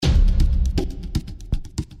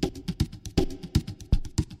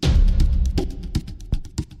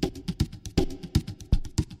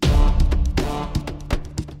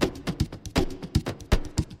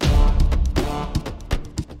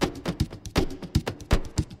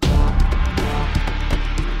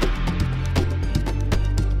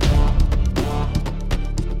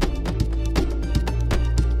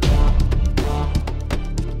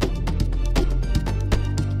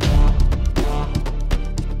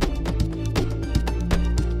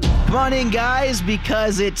Come on in, guys,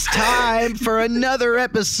 because it's time for another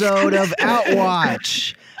episode of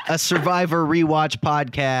Outwatch, a Survivor rewatch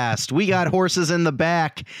podcast. We got horses in the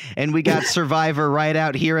back, and we got Survivor right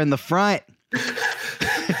out here in the front.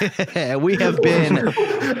 We have been...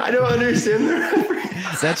 I don't understand the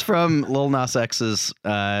reference. That's from Lil Nas X's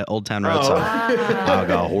Old Town Road song. I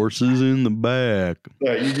got horses in the back.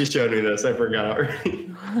 No, you just showed me this. I forgot already.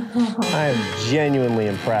 I am genuinely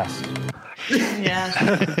impressed.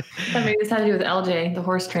 Yeah. Maybe this had to do with LJ, the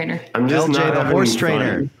horse trainer. I'm just LJ, not the having horse fun.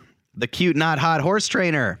 trainer. The cute, not hot horse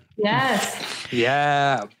trainer. Yes.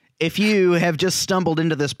 Yeah. If you have just stumbled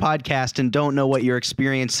into this podcast and don't know what you're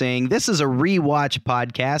experiencing, this is a rewatch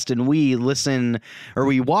podcast, and we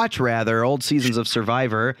watch old seasons of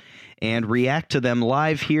Survivor and react to them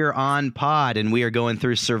live here on Pod. And we are going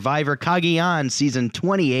through Survivor Cagayan season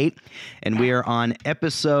 28, and we are on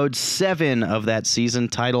episode 7 of that season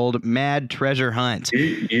titled Mad Treasure Hunt.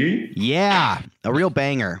 Yeah, a real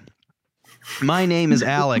banger. My name is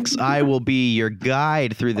Alex. I will be your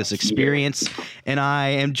guide through this experience, and I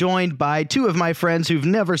am joined by two of my friends who've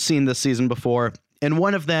never seen this season before, and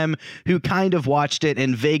one of them who kind of watched it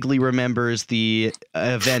and vaguely remembers the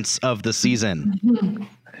events of the season.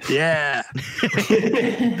 Yeah.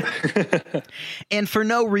 And for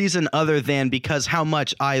no reason other than because how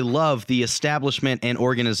much I love the establishment and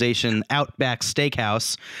organization Outback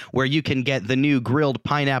Steakhouse, where you can get the new grilled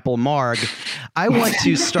pineapple marg, I want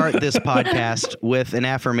to start this podcast with an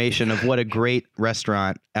affirmation of what a great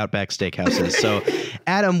restaurant Outback Steakhouse is. So,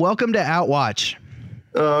 Adam, welcome to Outwatch.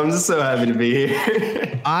 Oh, I'm just so happy to be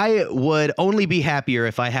here. I would only be happier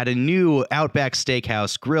if I had a new Outback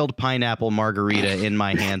Steakhouse grilled pineapple margarita in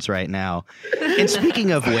my hands right now. And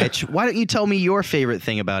speaking of which, why don't you tell me your favorite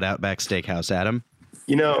thing about Outback Steakhouse, Adam?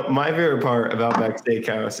 You know, my favorite part of Outback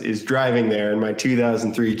Steakhouse is driving there in my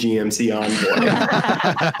 2003 GMC Envoy.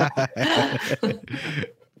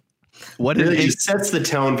 What It really just sets the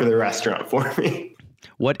tone for the restaurant for me.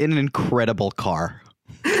 What an incredible car.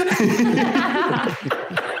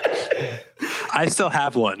 I still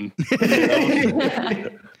have one.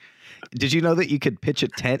 Did you know that you could pitch a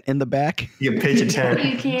tent in the back? You can pitch a tent.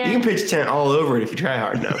 You can. You can pitch a tent all over it if you try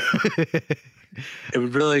hard enough. It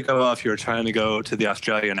would really go well if you were trying to go to the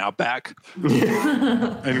Australian outback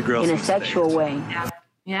and grill In some a sexual steaks. way.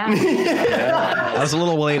 Yeah. I was a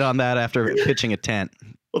little late on that after pitching a tent.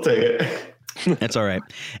 We'll take it. That's all right.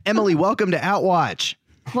 Emily, welcome to Outwatch.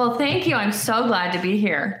 Well, thank you. I'm so glad to be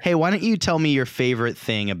here. Hey, why don't you tell me your favorite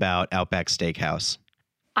thing about Outback Steakhouse?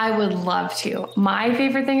 I would love to. My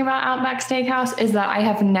favorite thing about Outback Steakhouse is that I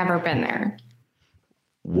have never been there.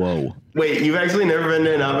 Whoa. Wait, you've actually never been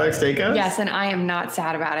to an Outback Steakhouse? Yes, and I am not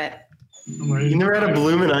sad about it. You never had a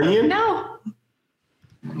bloomin' onion? No,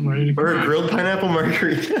 Or a grilled pineapple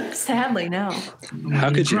margarita? sadly, no.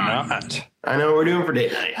 How could you not? I know what we're doing for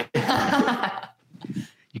date night.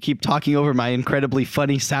 You keep talking over my incredibly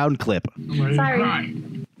funny sound clip.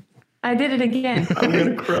 Sorry. I did it again. I'm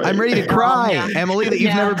gonna cry. I'm ready to cry, yeah. Emily, that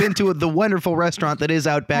you've Yeah. never been to the wonderful restaurant that is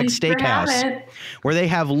Outback I sure Steakhouse, haven't. where they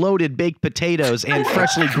have loaded baked potatoes and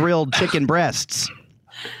freshly grilled chicken breasts.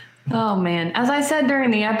 Oh, man. As I said during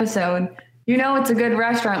the episode, you know it's a good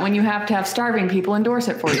restaurant when you have to have starving people endorse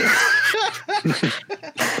it for you.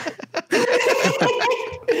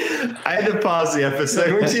 I had to pause the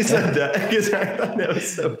episode when she said that because I thought that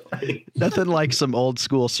was so funny. Nothing like some old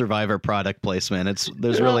school Survivor product placement.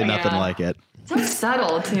 There's really nothing yeah. like it. So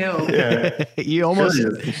subtle, too. Yeah. You almost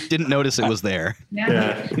Really? didn't notice it was there.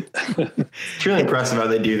 Yeah. It's really impressive how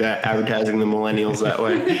they do that, advertising the millennials that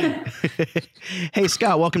way. Hey,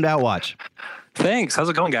 Scott, welcome to Outwatch. Thanks. How's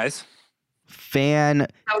it going, guys?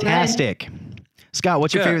 Fantastic. Scott,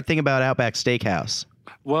 what's your Good. favorite thing about Outback Steakhouse?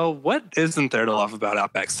 Well, what isn't there to love about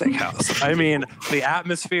Outback Steakhouse? I mean, the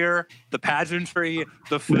atmosphere, the pageantry,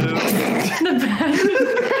 the food.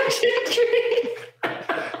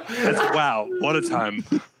 Wow, what a time.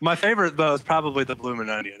 My favorite, though, is probably the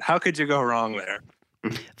bloomin' onion. How could you go wrong there?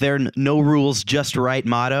 Their no rules, just right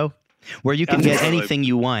motto, where you can get Absolutely. anything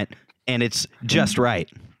you want, and it's just right.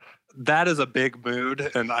 That is a big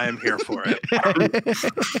mood, and I am here for it.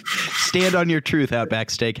 Stand on your truth, Outback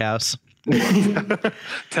Steakhouse.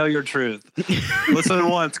 Tell your truth. Listen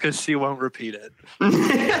once, because she won't repeat it.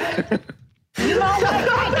 You know what?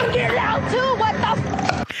 I think you're loud too. What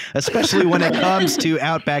the Especially when it comes to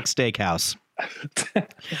Outback Steakhouse.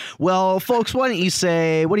 Well, folks, what do you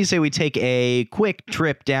say we take a quick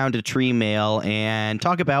trip down to Tree Mail and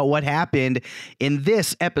talk about what happened in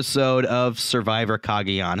this episode of Survivor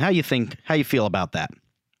Cagayan? How you feel about that?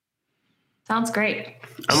 Sounds great.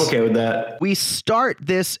 I'm okay with that. We start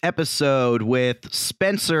this episode with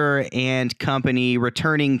Spencer and company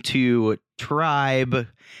returning to Tribe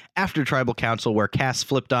after Tribal Council, where Cass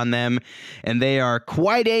flipped on them, and they are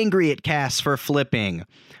quite angry at Cass for flipping.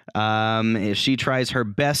 She tries her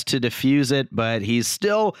best to defuse it, but he's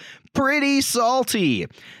still pretty salty.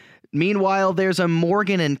 Meanwhile, there's a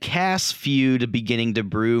Morgan and Cass feud beginning to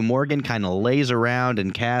brew. Morgan kind of lays around,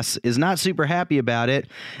 and Cass is not super happy about it.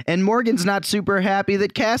 And Morgan's not super happy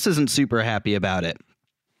that Cass isn't super happy about it.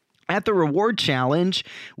 At the reward challenge,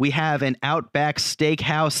 we have an Outback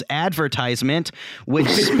Steakhouse advertisement, which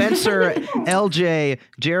Spencer, LJ,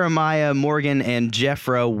 Jeremiah, Morgan, and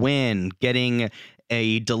Jeffro win, getting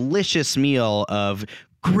a delicious meal of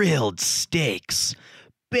grilled steaks,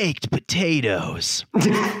 baked potatoes,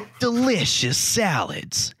 delicious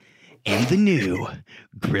salads, and the new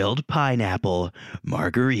grilled pineapple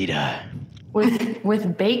margarita.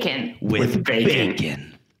 With bacon. With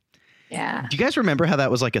bacon. Yeah. Do you guys remember how that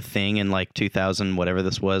was like a thing in like 2000, whatever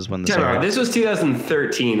this was when this aired? This was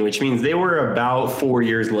 2013, which means they were about 4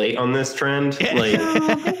 years late on this trend. Like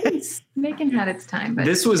Bacon had its time, but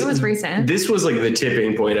it was recent. This was like the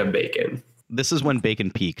tipping point of bacon. This is when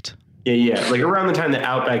bacon peaked. Yeah. Like around the time that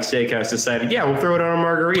Outback Steakhouse decided, we'll throw it on a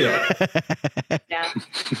margarita. Yeah.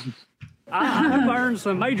 I've earned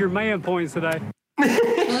some major man points today.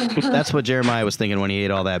 That's what Jeremiah was thinking when he ate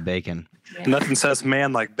all that bacon. Yeah. Nothing says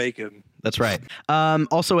man like bacon. That's right.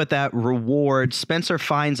 Also at that reward, Spencer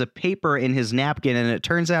finds a paper in his napkin, and it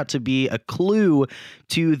turns out to be a clue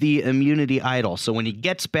to the immunity idol. So when he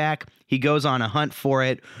gets back, he goes on a hunt for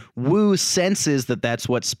it. Wu senses that that's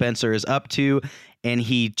what Spencer is up to, and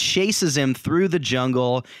he chases him through the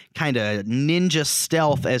jungle, kind of ninja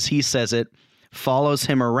stealth, as he says it, follows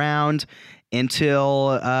him around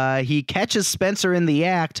until he catches Spencer in the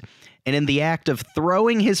act. And in the act of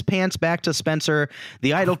throwing his pants back to Spencer,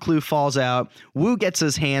 the idol clue falls out. Wu gets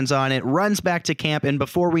his hands on it, runs back to camp, and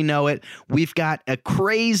before we know it, we've got a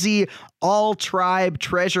crazy all-tribe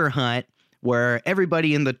treasure hunt where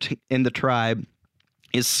everybody in the tribe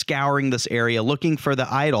is scouring this area looking for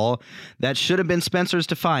the idol that should have been Spencer's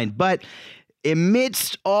to find. But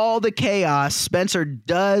amidst all the chaos, Spencer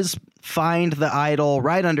does find the idol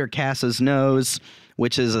right under Cass's nose,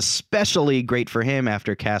 which is especially great for him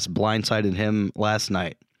after Cass blindsided him last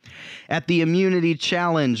night. At the immunity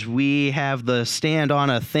challenge, we have the stand on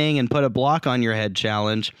a thing and put a block on your head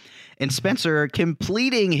challenge. And Spencer,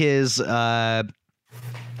 completing his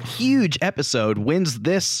huge episode, wins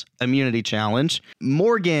this immunity challenge.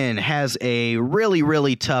 Morgan has a really,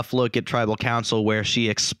 really tough look at Tribal Council where she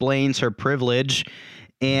explains her privilege.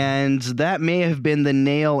 And that may have been the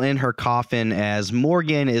nail in her coffin as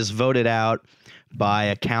Morgan is voted out by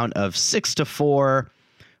a count of 6-4,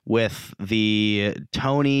 with the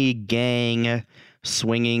Tony gang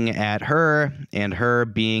swinging at her and her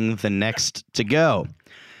being the next to go.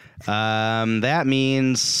 That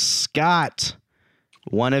means Scott,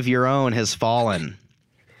 one of your own, has fallen.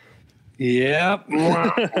 Yep.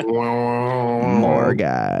 Morgan.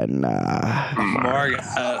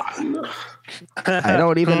 Morgan. I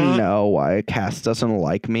don't even know why Cass doesn't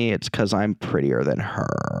like me. It's because I'm prettier than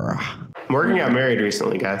her. Morgan got married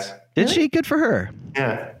recently, guys. Did she? Good for her.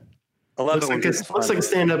 Yeah. Looks Looks like a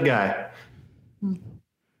stand-up guy.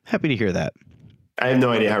 Happy to hear that. I have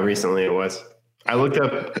no idea how recently it was. I looked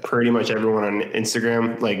up pretty much everyone on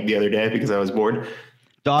Instagram like the other day because I was bored.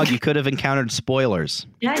 Dog, you could have encountered spoilers.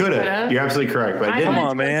 Yeah, Could have. You're absolutely correct, but I didn't.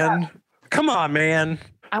 Come on, man.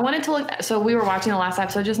 I wanted to look. So we were watching the last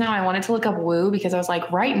episode just now. I wanted to look up Wu because I was like,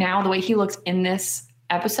 right now, the way he looks in this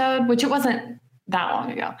episode, which it wasn't that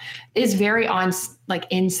long ago, is very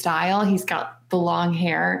in style. He's got the long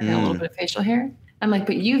hair and a little bit of facial hair. I'm like,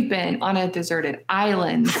 but you've been on a deserted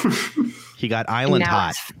island. He got island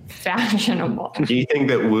hot. It's fashionable. Do you think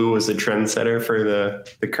that Wu was a trendsetter for the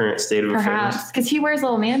current state of affairs? Perhaps because he wears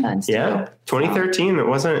little man buns too. Yeah, 2013. That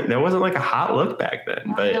wasn't like a hot look back then.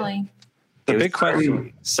 Not but really. The big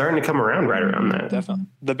question, starting to come around right around that. Definitely.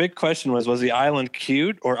 The big question was the island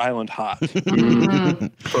cute or island hot? ¿Por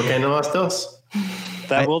qué no las dos?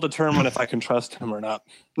 That will determine if I can trust him or not.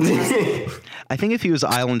 I think if he was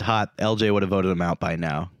island hot, LJ would have voted him out by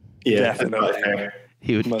now. Yeah, Definitely.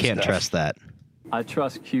 He Most can't def. trust that. I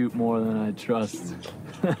trust cute more than I trust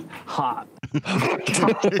hot.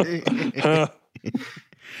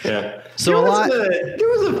 Yeah. So there a lot. there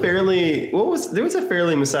was a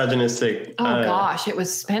fairly misogynistic. Oh gosh, it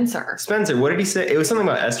was Spencer. Spencer, what did he say? It was something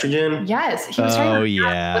about estrogen. Yes, he was Oh, trying to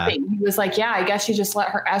yeah. He was like, "Yeah, I guess she just let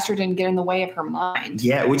her estrogen get in the way of her mind."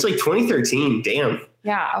 Yeah, which like 2013. Damn.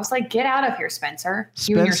 Yeah, I was like, "Get out of here, Spencer!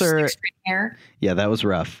 You and your Spencer- six-string hair." Yeah, that was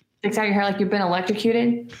rough. Sticks out your hair like you've been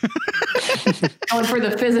electrocuted. Going for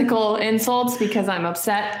the physical insults because I'm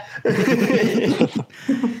upset.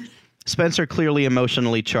 Spencer clearly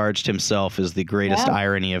emotionally charged himself is the greatest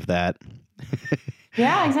irony of that.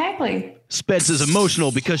 Yeah, exactly. Spence is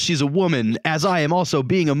emotional because she's a woman, as I am also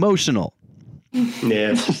being emotional.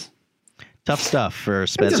 Yeah. Tough stuff for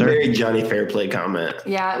That's a Spencer. very Johnny Fairplay comment.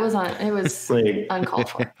 Yeah, it was Like, uncalled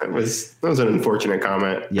for. that was an unfortunate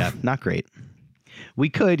comment. Yeah, not great. We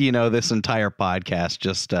could, this entire podcast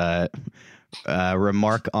just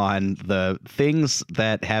remark on the things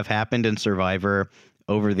that have happened in Survivor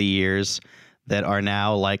over the years that are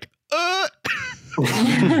now like,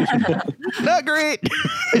 not great.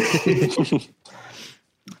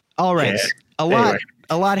 All right. Yeah.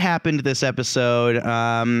 A lot happened this episode.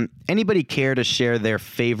 Anybody care to share their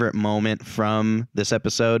favorite moment from this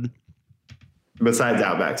episode? Besides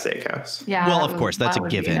Outback Steakhouse. Yeah. Well, of course, that's a would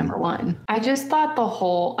be given. Number one. I just thought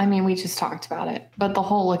we just talked about it, but the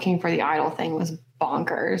whole looking for the idol thing was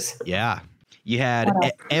bonkers. Yeah. You had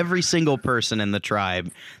every single person in the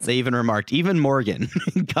tribe. They even remarked, even Morgan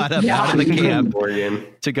got up out of the camp Morgan.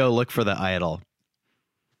 to go look for the idol.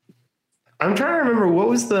 I'm trying to remember, what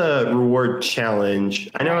was the reward challenge?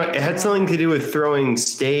 I know it had something to do with throwing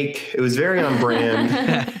steak. It was very on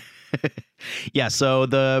brand. Yeah, so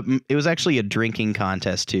it was actually a drinking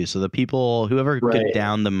contest too. So the people, whoever could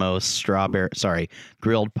down the most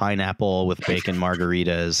grilled pineapple with bacon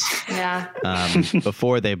margaritas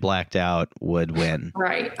before they blacked out would win.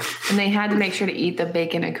 Right. And they had to make sure to eat the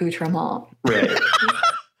bacon accoutrement. Right.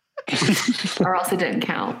 Or else it didn't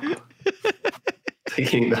count.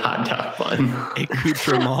 Taking the hot dog bun.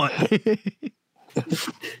 Accoutrement.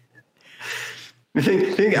 I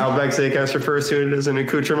think Outback Steakhouse refers to it as an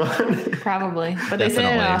accoutrement. Probably. But they say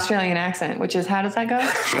it in an Australian accent, which is, how does that go?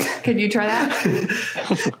 Could you try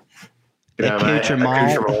that?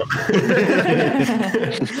 Accoutrement.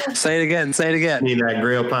 Say it again. Need that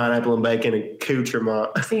grilled pineapple and bacon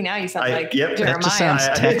accoutrement. See, now you sound like Yep. Jeremiah. That just sounds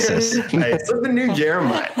Texas. It's the new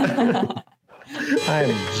Jeremiah. I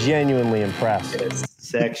am genuinely impressed. It's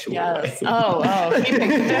sexual. Yes. Oh, keeping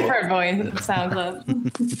different voice sounds.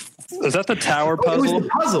 Is that the tower It was puzzle? the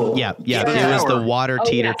puzzle. Yeah. It was the water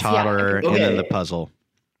teeter totter and then Okay. the puzzle.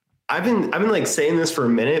 I've been like saying this for a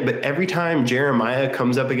minute, but every time Jeremiah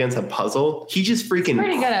comes up against a puzzle, he just freaking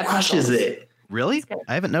pretty good at crushes puzzles. it. Really?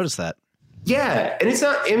 I haven't noticed that. Yeah, and it's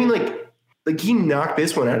not. I mean, like he knocked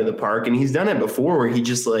this one out of the park, and he's done it before, where he's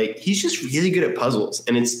just really good at puzzles,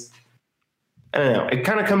 and I don't know. It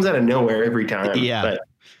kind of comes out of nowhere every time. Yeah. But,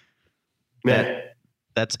 man,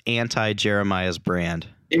 That's anti-Jeremiah's brand.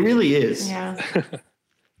 it really is. Yeah.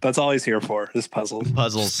 That's all he's here for, is puzzles.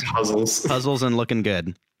 Puzzles. Puzzles and looking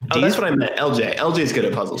good. Oh, that's what I meant. LJ. LJ's good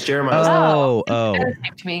at puzzles. Jeremiah's Oh. That's the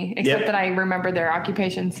same to me, except that I remember their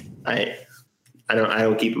occupations. I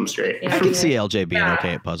don't keep them straight. Yeah. I can see LJ being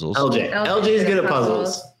okay at puzzles. LJ's good at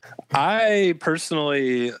puzzles. I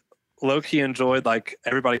personally low-key enjoyed like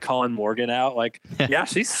everybody calling Morgan out. Like, yeah,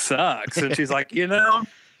 she sucks. And she's like,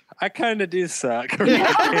 I kind of do suck.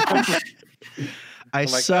 I like,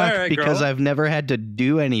 suck all right, because girl. I've never had to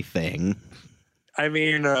do anything. I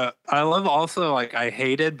mean, I love also like I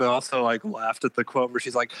hated, but also like laughed at the quote where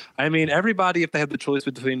she's like, I mean, everybody, if they had the choice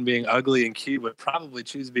between being ugly and cute, would probably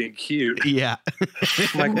choose being cute. Yeah.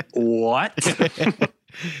 I'm like, what?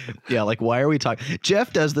 Yeah, like why are we talking?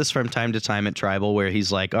 Jeff does this from time to time at Tribal where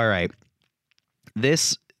he's like, all right,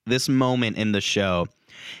 this moment in the show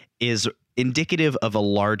is indicative of a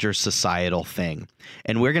larger societal thing.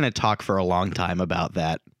 And we're going to talk for a long time about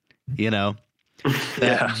that,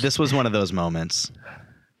 This was one of those moments.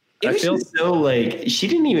 I feel so like she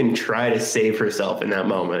didn't even try to save herself in that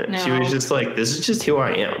moment. No. She was just like, this is just who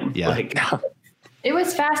I am. Yeah. Like, It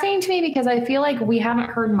was fascinating to me because I feel like we haven't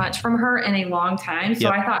heard much from her in a long time. So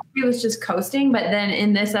Yep. I thought she was just coasting. But then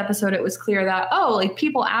in this episode, it was clear that,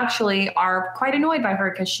 people actually are quite annoyed by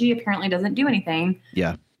her because she apparently doesn't do anything.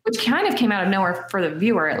 Yeah. Which kind of came out of nowhere for the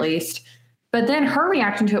viewer, at least. But then her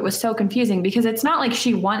reaction to it was so confusing because it's not like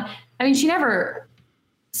she never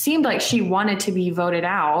seemed like she wanted to be voted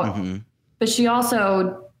out, but she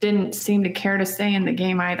also didn't seem to care to stay in the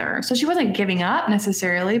game either. So she wasn't giving up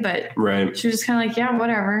necessarily, but right. she was just kind of like, yeah,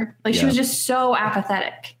 whatever. Like she was just so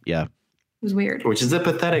apathetic. Yeah. It was weird. Which is a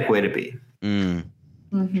pathetic way to be.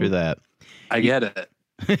 True that. I get it.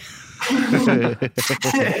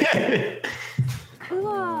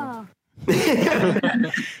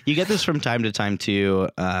 You get this from time to time too,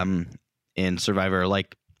 in Survivor,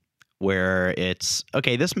 like where it's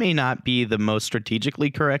okay, this may not be the most strategically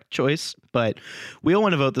correct choice, but we all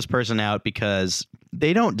want to vote this person out because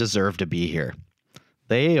they don't deserve to be here.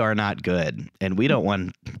 They are not good, and we don't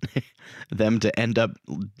want them to end up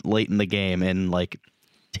late in the game and like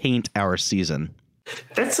taint our season.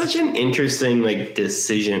 That's such an interesting like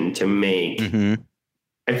decision to make. Mm-hmm.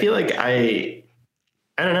 I feel like I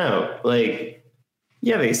don't know, like,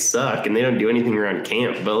 yeah, they suck and they don't do anything around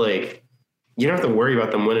camp, but like, you don't have to worry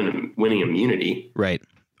about them winning immunity, Right?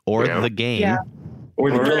 Or You know? the game. Yeah.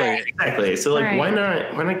 or the Right. exactly. So like, Right. why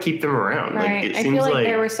not keep them around? Right. Like, it I seems feel like like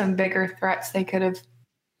there were some bigger threats they could have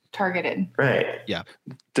targeted. right.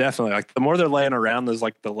 Definitely. Like the more they're laying around, there's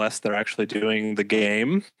like the less they're actually doing the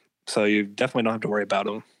game. So you definitely don't have to worry about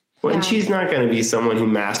them. Well, and Yeah. she's not going to be someone who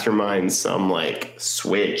masterminds some like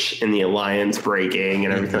switch in the alliance breaking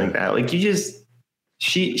and everything like that. Like, you just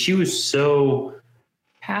she was so.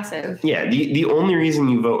 Passive. Yeah, the only reason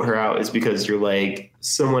you vote her out is because you're like,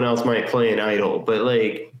 someone else might play an idol, but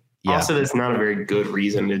like, Yeah. also that's not a very good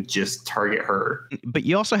reason to just target her. But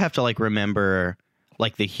you also have to like remember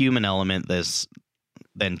like the human element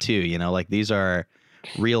then too, you know, like these are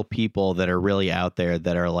real people that are really out there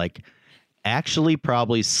that are like actually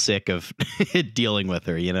probably sick of dealing with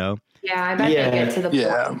her, you know? Yeah, I bet Yeah. they get to the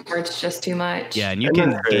Yeah. point where it's just too much. Yeah, and you I'm can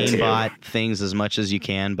not sure, too. gamebot things as much as you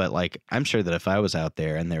can, but like I'm sure that if I was out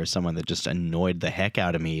there and there was someone that just annoyed the heck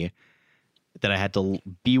out of me that I had to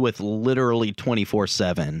be with literally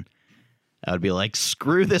 24/7, I would be like,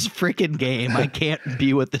 screw this freaking game. I can't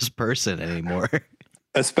be with this person anymore.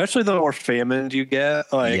 Especially the more famine you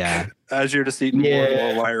get, like Yeah. as you're just eating more and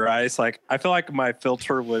Yeah. more white rice. Like I feel like my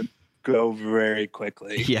filter would go very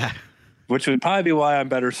quickly, Yeah. which would probably be why I'm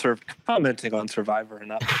better served commenting on Survivor and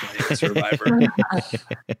not playing Survivor.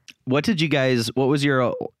 What was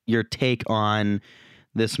your take on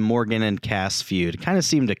this Morgan and Cass feud? It kind of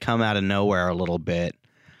seemed to come out of nowhere a little bit.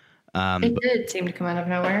 It did seem to come out of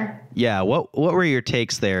nowhere. Yeah, what were your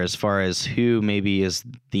takes there as far as who maybe is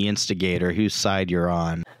the instigator, whose side you're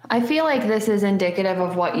on? I feel like this is indicative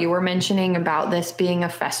of what you were mentioning about this being a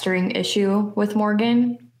festering issue with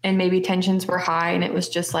Morgan, and maybe tensions were high and it was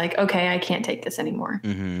just like, okay, I can't take this anymore.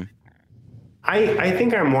 Mm-hmm. I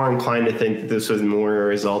think I'm more inclined to think that this was more a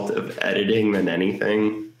result of editing than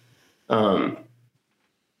anything. Because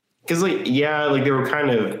like, yeah, like they were kind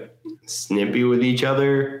of snippy with each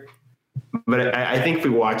other. But I think if we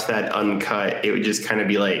watch that uncut, it would just kind of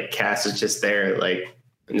be like Cass is just there, like,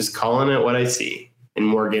 I'm just calling it what I see. And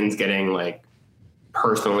Morgan's getting like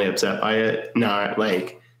personally upset by it. Not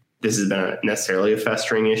like this is not necessarily a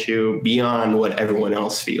festering issue beyond what everyone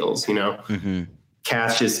else feels, you know? Mm-hmm.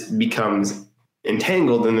 Cass just becomes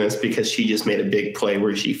entangled in this because she just made a big play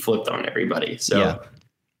where she flipped on everybody. So Yeah.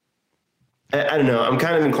 I don't know. I'm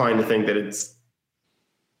kind of inclined to think that it's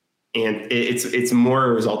more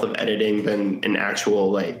a result of editing than an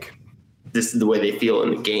actual, like, this is the way they feel in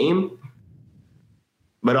the game.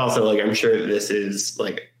 But also, like, I'm sure that this is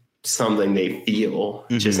like something they feel,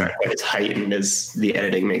 just not quite as heightened as the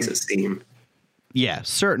editing makes it seem. Yeah,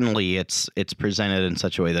 certainly it's presented in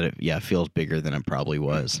such a way that it feels bigger than it probably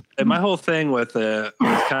was. And my whole thing with it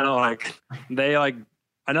was kind of like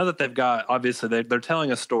I know that they've got, obviously they're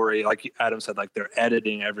telling a story, like Adam said, like they're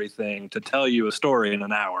editing everything to tell you a story in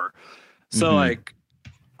an hour. So like,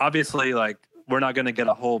 obviously, like we're not going to get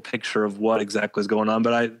a whole picture of what exactly is going on,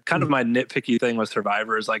 but I kind of my nitpicky thing with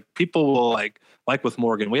Survivor is like people will like with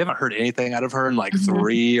Morgan, we haven't heard anything out of her in like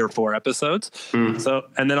 3 or 4 episodes. So,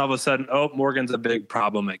 and then all of a sudden, Morgan's a big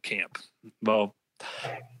problem at camp. Well,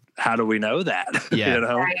 how do we know that? Yeah. You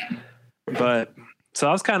know? Right. But so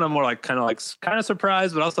I was kind of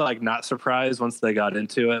surprised, but also like not surprised once they got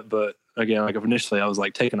into it. But again, like initially I was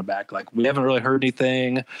like taken aback, like we haven't really heard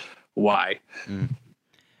anything. Why?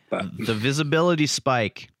 But The visibility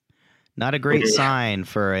spike, not a great sign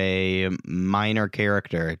for a minor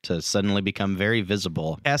character to suddenly become very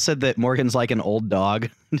visible. Cass said that Morgan's like an old dog.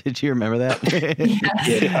 Did you remember that?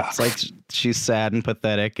 It's like she's sad and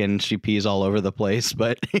pathetic and she pees all over the place,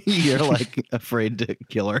 but you're like afraid to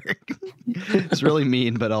kill her. It's really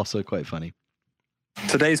mean, but also quite funny.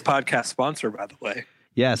 today's podcast sponsor, by the way.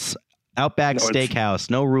 Yes. Outback No, it's- Steakhouse.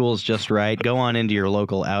 No rules, just right. Go on into your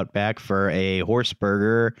local Outback for a horse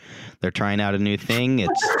burger. They're trying out a new thing.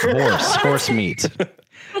 It's horse meat.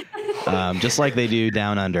 Just like they do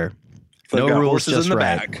down under. So No we've got rules, horses just in the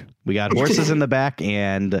right. back. We got horses in the back,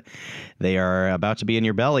 and they are about to be in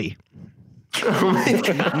your belly. Oh my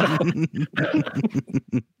God.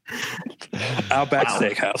 Outback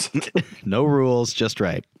Steakhouse. No rules, just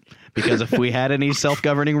right. Because if we had any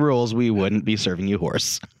self-governing rules, we wouldn't be serving you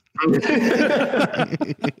horse. I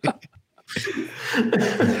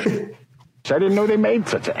didn't know they made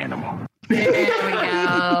such an animal. There we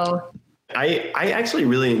go. I actually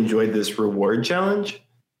really enjoyed this reward challenge.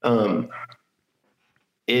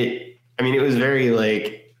 it was very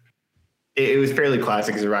like, it was fairly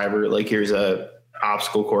classic Survivor. Like, here's a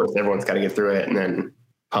obstacle course, everyone's got to get through it, and then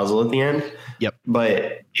puzzle at the end. Yep.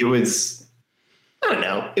 But it was, I don't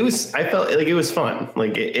know. I felt like it was fun.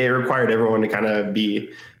 Like it required everyone to kind of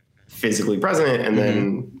be physically present and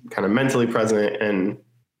then kind of mentally present, and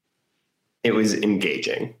it was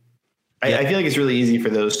engaging. I feel like it's really easy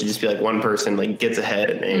for those to just be like one person like gets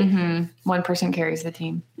ahead and they one person carries the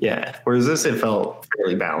team. Yeah. Whereas this, it felt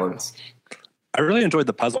fairly balanced. I really enjoyed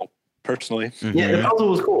the puzzle personally. Yeah, the puzzle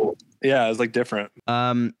was cool. Yeah, it was like different.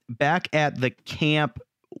 Back at the camp,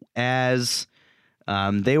 as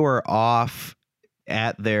they were off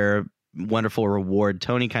at their wonderful reward,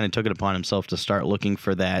 Tony kind of took it upon himself to start looking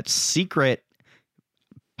for that secret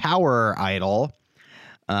power idol.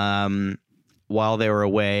 While they were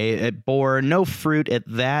away, it bore no fruit at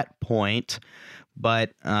that point,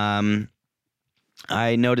 but I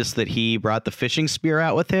noticed that he brought the fishing spear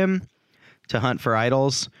out with him to hunt for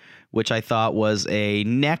idols, which I thought was a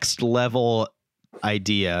next level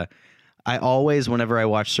idea. I always, whenever I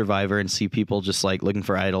watch Survivor and see people just like looking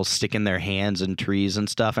for idols, sticking their hands in trees and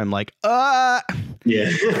stuff, I'm like, yeah,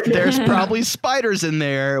 there's probably spiders in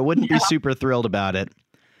there. Wouldn't be super thrilled about it.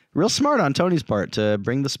 Real smart on Tony's part to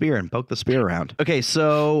bring the spear and poke the spear around. Okay,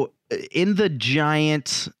 so in the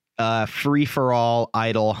giant free-for-all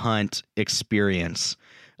idol hunt experience,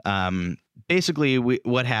 basically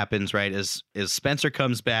what happens, right, is Spencer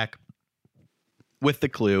comes back with the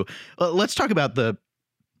clue. Let's talk about the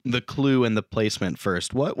clue and the placement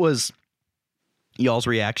first. What was y'all's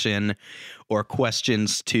reaction or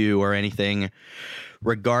questions to or anything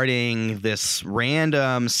regarding this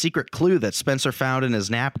random secret clue that Spencer found in his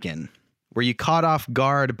napkin? Were you caught off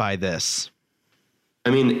guard by this? I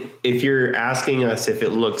mean, if you're asking us if it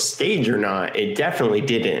looks staged or not, it definitely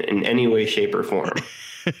didn't in any way, shape, or form.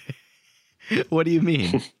 What do you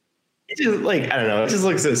mean? It just, like, I don't know, it just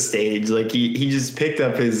looks so staged. Like he just picked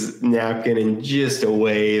up his napkin in just a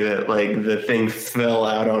way that like the thing fell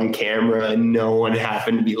out on camera and no one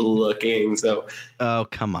happened to be looking. So, oh,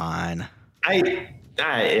 come on. I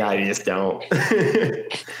just don't.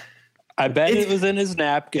 I bet it was in his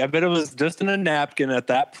napkin. I bet it was just in a napkin at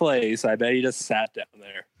that place. I bet he just sat down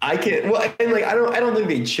there. I don't think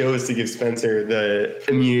they chose to give Spencer the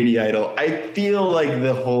immunity idol. I feel like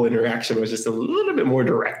the whole interaction was just a little bit more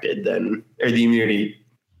directed or the immunity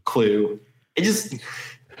clue.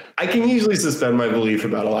 I can usually suspend my belief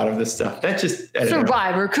about a lot of this stuff. That just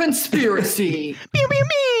Survivor conspiracy. Pew, pew,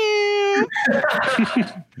 pew.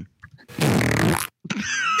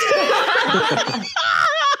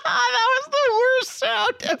 That was the worst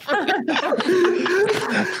sound ever.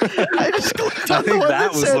 I just clicked on the one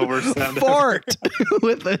that was said the worst sound fart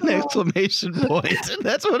with an exclamation point. And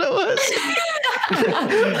that's what it was.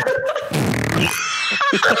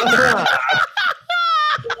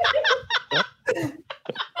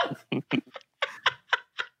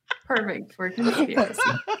 Perfect for conspiracy.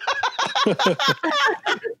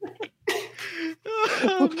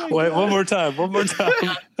 Wait, one more time.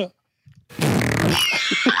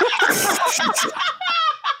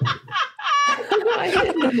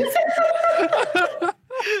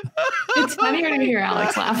 It's funnier to hear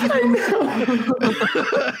Alex laughing.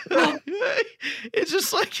 It's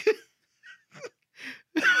just like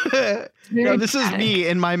no, this is me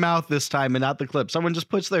in my mouth this time and not the clip. Someone just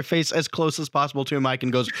puts their face as close as possible to a mic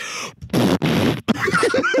and goes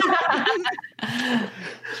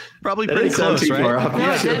probably that pretty close, right?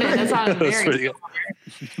 No, it didn't. That sounded very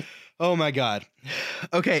Oh my God.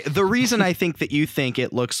 Okay, the reason I think that you think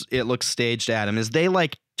it looks staged, Adam, is they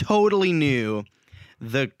like totally knew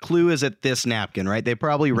the clue is at this napkin, right? They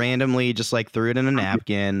probably randomly just like threw it in a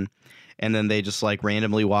napkin and then they just like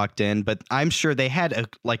randomly walked in, but I'm sure they had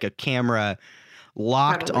a camera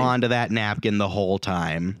locked onto that napkin the whole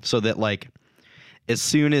time so that like as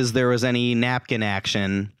soon as there was any napkin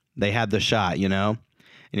action, they had the shot, you know?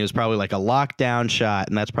 And it was probably like a lockdown shot,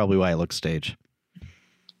 and that's probably why it looks staged.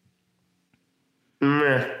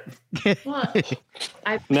 Nah,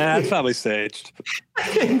 it's probably staged.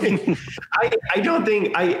 I don't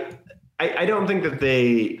think that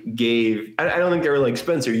they gave. I don't think they were like,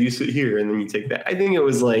 Spencer, you sit here and then you take that. I think it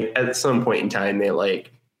was like at some point in time they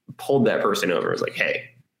like pulled that person over. It was like,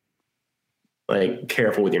 hey, like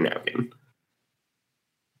careful with your napkin.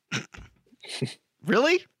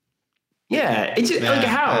 Really? Yeah, it's just, like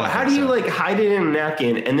how do you like hide it in a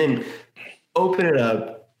napkin and then open it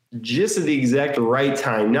up just at the exact right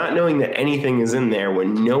time, not knowing that anything is in there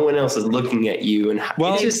when no one else is looking at you? And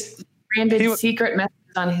just branded secret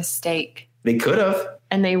messages on his steak. They could have,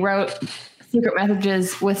 and they wrote secret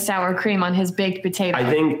messages with sour cream on his baked potato. I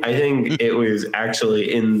think it was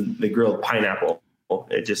actually in the grilled pineapple.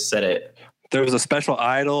 It just said it. There was a special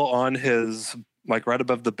idol on his, like right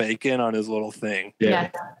above the bacon on his little thing. Yeah.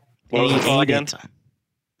 What was it called again?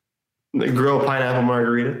 The grilled pineapple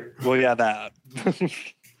margarita. Well, yeah, that.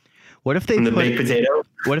 What if they And the put baked potato.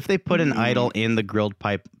 What if they put an idol in the grilled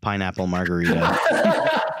pineapple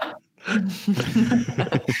margarita?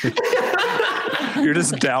 You're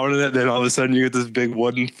just downing it, then all of a sudden you get this big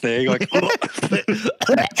wooden thing, like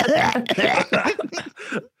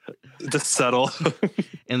just settle.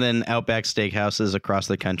 And then Outback Steakhouses across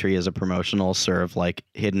the country as a promotional serve like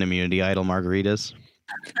hidden immunity idol margaritas.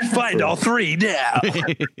 Find all three now.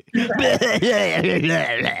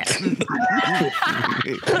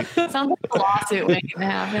 Sounds like a lawsuit waiting to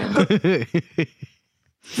happen.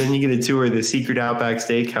 Then you get a tour of the secret Outback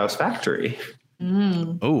Steakhouse factory.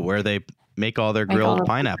 Oh, where they make all their grilled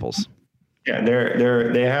pineapples. Yeah,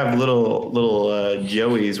 they have little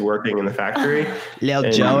Joeys working in the factory. Little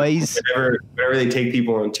And Joeys. Whenever they take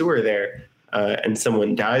people on tour there, and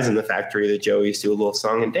someone dies in the factory, the Joeys do a little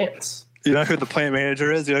song and dance. You know who the plant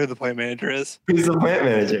manager is? Who's the plant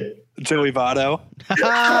manager? Joey Votto.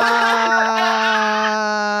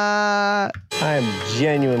 I'm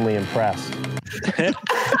genuinely impressed. Good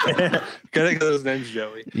because his name's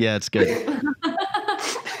Joey. Yeah, it's good.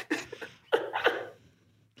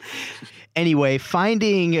 Anyway,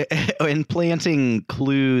 finding and planting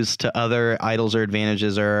clues to other idols or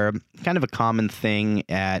advantages are kind of a common thing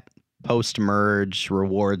at post-merge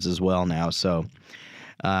rewards as well now. So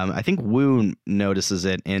I think Wu notices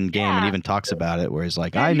it in game and even talks about it, where he's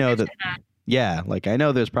like, I know that. Yeah, like I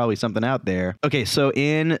know there's probably something out there. Okay, so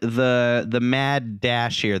in the mad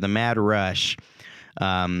dash here, the mad rush,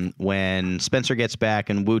 when Spencer gets back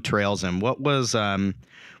and Wu trails him, what were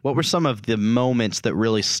some of the moments that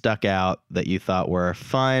really stuck out that you thought were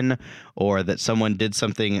fun, or that someone did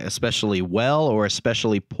something especially well or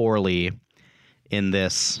especially poorly in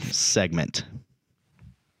this segment?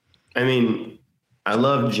 I mean, I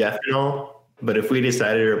love Jeff and all, but if we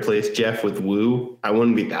decided to replace Jeff with Wu, I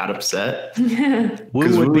wouldn't be that upset.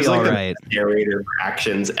 Wu would be all the right. best narrator for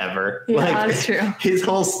actions ever. Yeah, that's true. His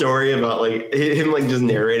whole story about like him like just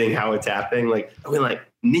narrating how it's happening, like I mean like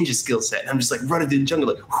ninja skill set. I'm just like running through the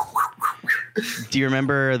jungle like. Do you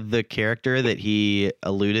remember the character that he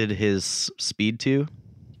alluded his speed to?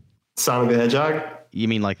 Sonic the Hedgehog? You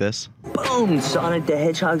mean like this? Boom, Sonic the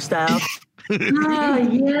Hedgehog style. Oh,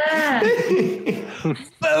 yeah.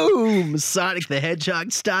 Boom! Sonic the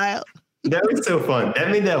Hedgehog style. That was so fun. That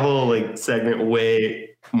made that whole like segment way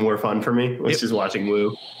more fun for me. Was just watching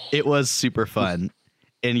Wu. It was super fun.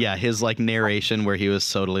 And yeah, his like narration where he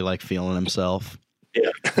was totally like feeling himself.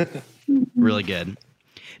 Yeah. Really good.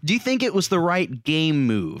 Do you think it was the right game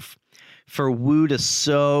move for Wu to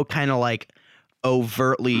so kind of like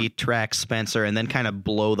overtly track Spencer and then kind of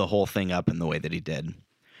blow the whole thing up in the way that he did?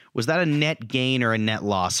 Was that a net gain or a net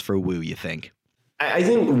loss for Wu, you think? I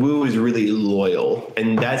think Wu is really loyal,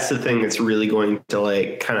 and that's the thing that's really going to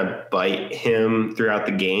like kind of bite him throughout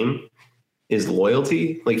the game is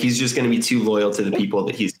loyalty. Like he's just going to be too loyal to the people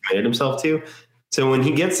that he's committed himself to. So when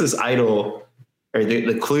he gets this idol or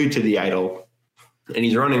the clue to the idol and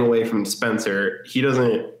he's running away from Spencer, he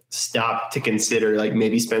doesn't stop to consider like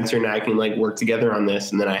maybe Spencer and I can like work together on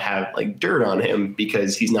this. And then I have like dirt on him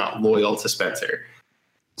because he's not loyal to Spencer.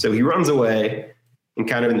 So he runs away, and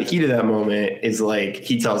kind of in the heat of that moment is like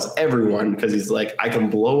he tells everyone because he's like, I can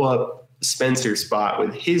blow up Spencer's spot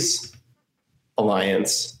with his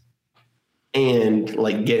alliance and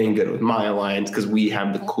like getting good with my alliance because we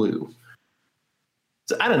have the clue.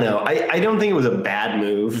 So I don't know. I don't think it was a bad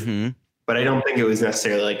move, but I don't think it was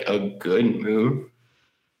necessarily like a good move.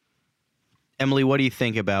 Emily, what do you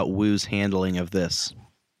think about Wu's handling of this?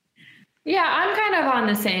 Yeah, I'm kind of on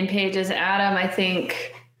the same page as Adam. I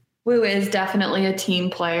think Wu is definitely a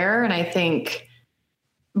team player, and I think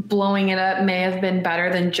blowing it up may have been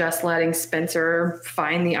better than just letting Spencer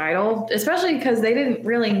find the idol, especially because they didn't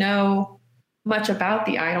really know much about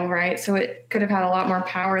the idol, right? So it could have had a lot more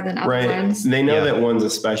power than other ones. They know that one's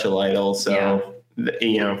a special idol, so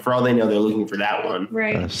you know, for all they know, they're looking for that one.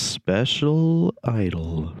 Right. A special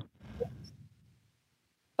idol.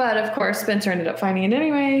 But of course, Spencer ended up finding it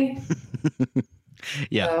anyway.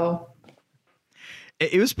 Yeah. So.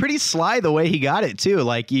 It was pretty sly the way he got it too.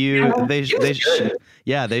 Like they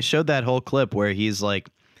showed that whole clip where he's like,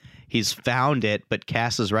 he's found it, but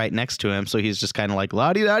Cass is right next to him, so he's just kind of like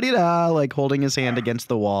la-di-da-di-da, like holding his hand against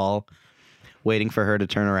the wall, waiting for her to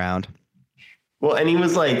turn around. Well, and he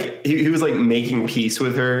was like, he was like making peace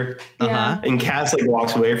with her. Yeah. And Cass like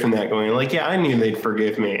walks away from that going like, yeah, I knew they'd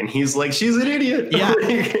forgive me. And he's like, she's an idiot. Yeah.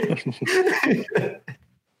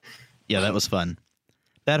 Yeah, that was fun.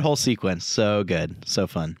 That whole sequence, so good. So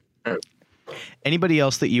fun. Anybody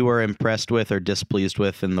else that you were impressed with or displeased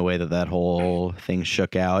with in the way that whole thing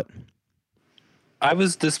shook out? I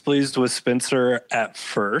was displeased with Spencer at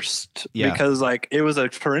first because like it was a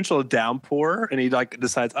torrential downpour and he like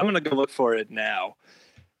decides I'm going to go look for it now.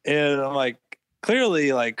 And I'm like,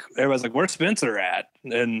 clearly like everybody's like, where's Spencer at?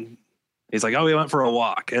 And he's like, oh, we went for a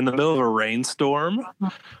walk in the middle of a rainstorm.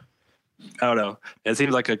 I don't know. It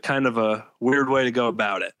seems like a kind of a weird way to go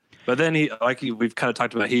about it. But then we've kind of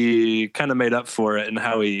talked about, he kind of made up for it and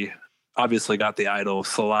how he obviously got the idol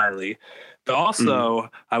slyly. But also,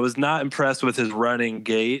 I was not impressed with his running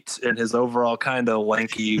gait and his overall kind of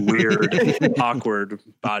lanky, weird, awkward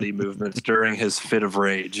body movements during his fit of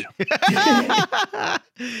rage.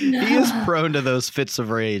 He is prone to those fits of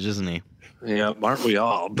rage, isn't he? Yeah, aren't we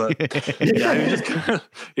all? But yeah,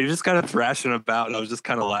 he was just kind of thrashing about, and I was just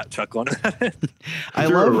kind of chuckling at it. I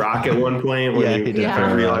threw a rock at one point when he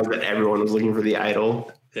realized that everyone was looking for the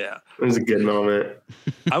idol. Yeah, it was a good moment.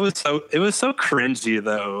 It was so cringy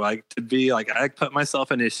though. Like to be like, I put myself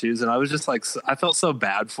in his shoes, and I was just like, I felt so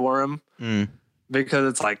bad for him because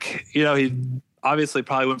it's like, you know, he obviously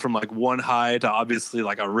probably went from like one high to obviously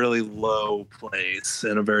like a really low place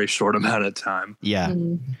in a very short amount of time. Yeah,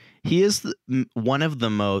 he is one of the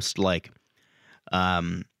most like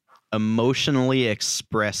emotionally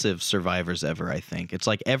expressive survivors ever. I think it's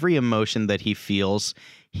like every emotion that he feels,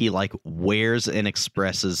 he like wears and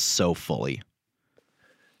expresses so fully.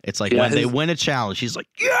 It's like when they win a challenge, he's like,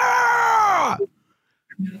 yeah!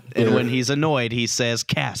 And when he's annoyed, he says,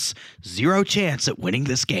 Cass, 0 chance at winning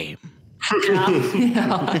this game.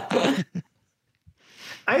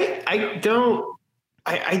 I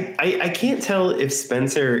can't tell if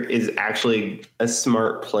Spencer is actually a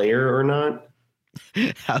smart player or not.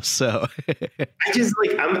 How so? I just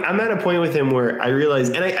like I'm at a point with him where I realize,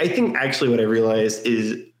 and I think actually what I realized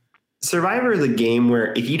is Survivor is a game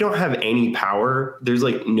where if you don't have any power, there's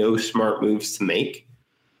like no smart moves to make.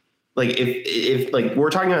 Like if like we're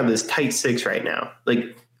talking about this tight 6 right now,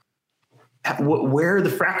 like where are the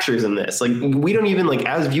fractures in this? Like we don't even like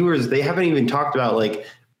as viewers, they haven't even talked about like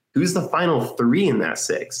who's the final 3 in that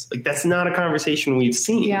 6. Like that's not a conversation we've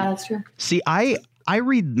seen. Yeah, that's true. See, I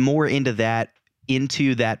read more into that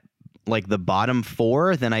like the bottom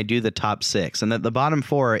 4 than I do the top 6, and that the bottom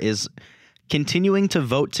 4 is continuing to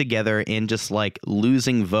vote together and just like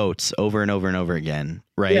losing votes over and over and over again,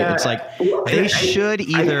 right? Yeah. It's like they should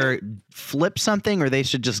either flip something or they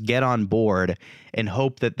should just get on board and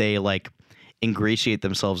hope that they like ingratiate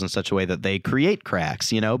themselves in such a way that they create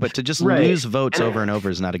cracks, you know, but to just lose votes over and over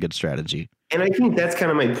is not a good strategy. And I think that's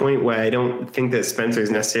kind of my point why I don't think that Spencer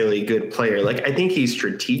is necessarily a good player. Like I think he's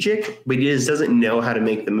strategic, but he just doesn't know how to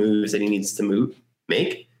make the moves that he needs to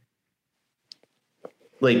make.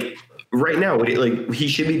 Like right now, like he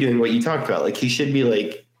should be doing what you talked about. Like he should be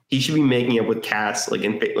making up with Cass, like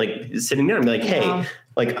and like sitting down and be like, hey,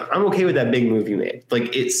 like I'm okay with that big move you made.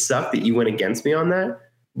 Like it sucked that you went against me on that.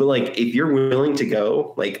 But like if you're willing to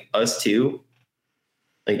go like us two,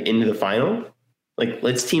 like into the final, like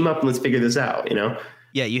let's team up and let's figure this out, you know?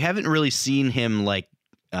 Yeah, you haven't really seen him like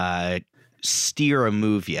steer a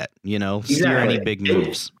move yet, you know, steer any big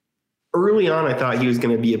moves. And early on, I thought he was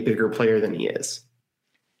going to be a bigger player than he is.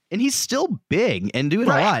 And he's still big and doing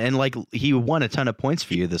a lot. And like he won a ton of points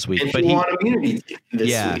for you this week. And but he won immunity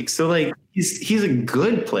this week. So like he's a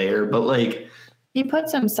good player, but like he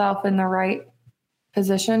puts himself in the right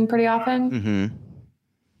position pretty often. Mm-hmm.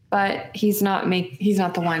 But he's not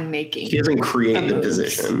the one making. He doesn't create the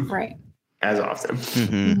position right as often.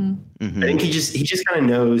 Mm-hmm. Mm-hmm. Mm-hmm. I think he just kind of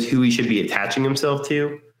knows who he should be attaching himself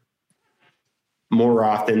to more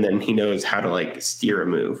often than he knows how to like steer a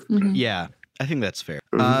move. Mm-hmm. Yeah, I think that's fair.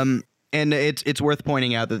 Mm-hmm. And it's worth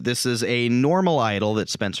pointing out that this is a normal idol that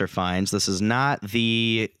Spencer finds. This is not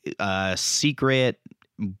the secret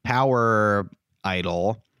power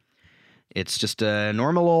idol. It's just a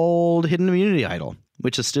normal old hidden immunity idol,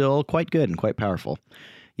 which is still quite good and quite powerful.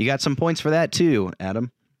 You got some points for that too,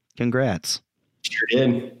 Adam. Congrats. Sure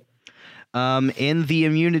did. In the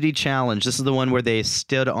immunity challenge, this is the one where they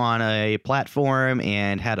stood on a platform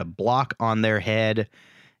and had a block on their head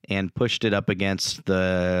and pushed it up against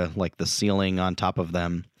the ceiling on top of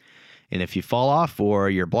them. And if you fall off or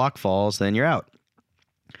your block falls, then you're out.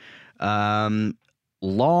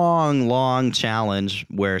 Long challenge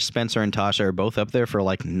where Spencer and Tasha are both up there for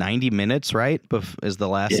like 90 minutes, right? Is the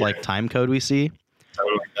last like time code we see.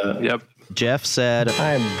 Yep. Jeff said,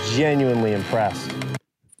 I am genuinely impressed.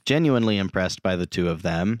 genuinely impressed by the two of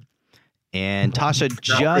them. And Tasha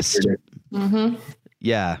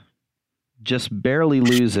just barely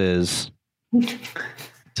loses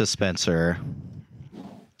to Spencer.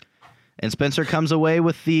 And Spencer comes away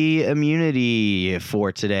with the immunity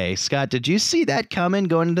for today. Scott, did you see that coming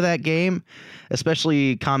going into that game?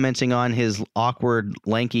 Especially commenting on his awkward,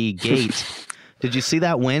 lanky gait. Did you see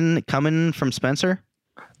that win coming from Spencer?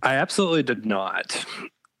 I absolutely did not.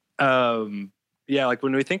 Yeah, like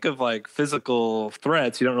when we think of like physical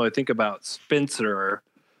threats, you don't really think about Spencer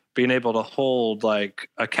being able to hold like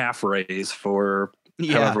a calf raise for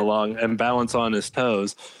however long and balance on his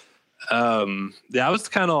toes. I was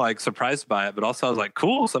kind of like surprised by it, but also I was like,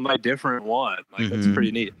 cool, somebody different won. Like that's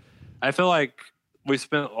pretty neat. I feel like we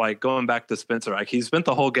spent like going back to Spencer, like he spent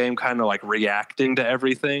the whole game kind of like reacting to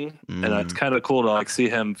everything, and it's kind of cool to like see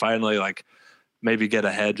him finally like maybe get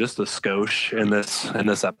ahead just a skosh in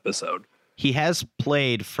this episode. He has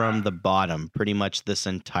played from the bottom pretty much this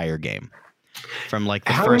entire game, from like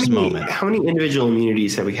the first moment. How many individual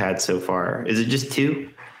immunities have we had so far? Is it just 2?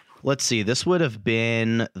 Let's see. This would have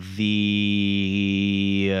been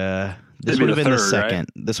the third, second. right?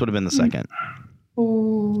 This would have been the second.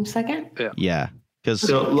 Ooh, second? Yeah. Because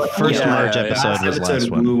So first merge episode was last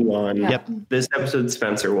one. Wu won. Yep. This episode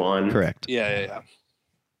Spencer won. Correct. Yeah.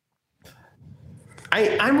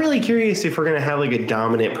 I'm really curious if we're gonna have like a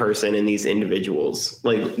dominant person in these individuals.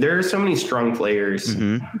 Like there are so many strong players,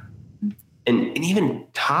 and even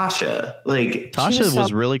Tasha. Like Tasha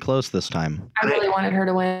was really close this time. I really wanted her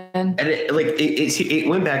to win. And it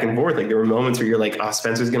went back and forth. Like there were moments where you're like, oh,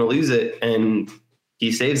 Spencer's gonna lose it, and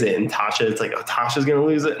he saves it, and Tasha, it's like, oh, Tasha's gonna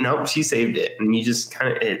lose it. Nope, she saved it, and you just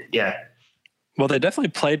kind of Well, they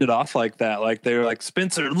definitely played it off like that. Like they were like,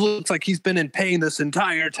 Spencer looks like he's been in pain this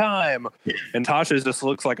entire time. And Tasha just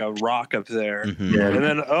looks like a rock up there. And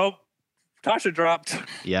then, Tasha dropped.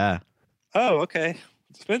 Yeah. Oh, okay.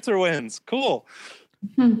 Spencer wins. Cool.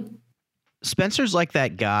 Spencer's like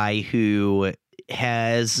that guy who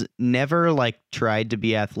has never like tried to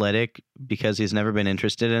be athletic because he's never been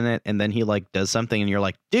interested in it. And then he like does something and you're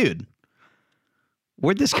like, dude,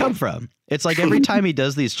 where'd this come from? It's like every time he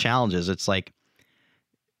does these challenges, it's like,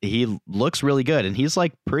 he looks really good, and he's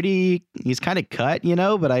like he's kind of cut,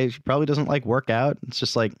 but he probably doesn't like work out. It's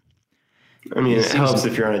just like, I mean, it helps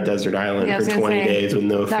if you're on a desert island for 20 days with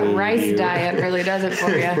no food. That rice diet really does it for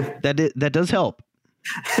you. That does help.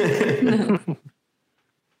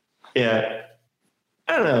 Yeah.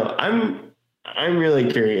 I don't know. I'm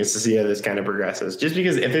really curious to see how this kind of progresses, just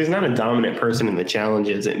because if there's not a dominant person in the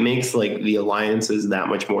challenges, it makes like the alliances that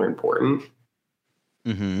much more important.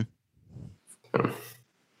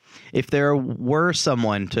 If there were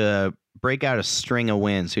someone to break out a string of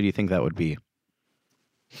wins, who do you think that would be?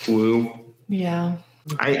 Wu. Yeah.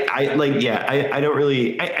 I don't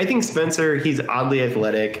really. I think Spencer, he's oddly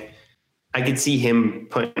athletic. I could see him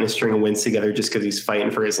putting a string of wins together just because he's fighting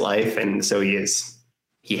for his life, and so he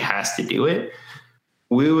has to do it.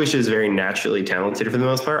 Wu is just very naturally talented for the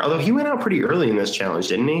most part, although he went out pretty early in this challenge,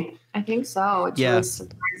 didn't he? I think so. It's really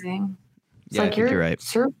surprising. It's like you're a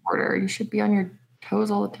surfboarder. You should be on your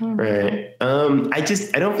toes all the time. Right. I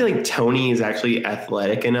don't feel like Tony is actually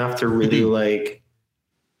athletic enough to really like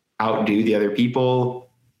outdo the other people.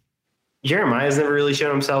 Jeremiah's never really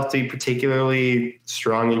shown himself to be particularly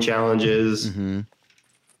strong in challenges.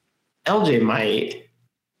 LJ might.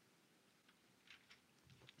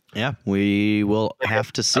 Yeah, we will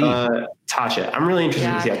have to see. Tasha. I'm really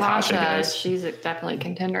interested to see how Tasha does. She's definitely a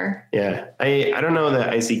contender. Yeah. I don't know that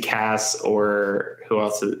I see Cass or who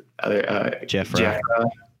else? Jeffra.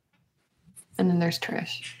 And then there's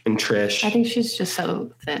Trish. And Trish. I think she's just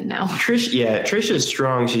so thin now. Trish is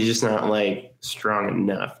strong. She's just not like strong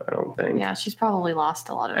enough, I don't think. Yeah, she's probably lost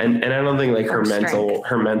a lot of and I don't think like her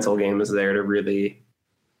mental game is there to really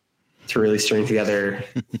string together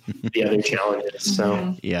the other challenges.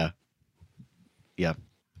 So yeah.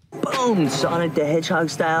 Boom, Sonic the Hedgehog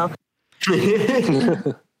style.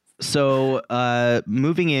 So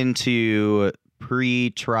moving into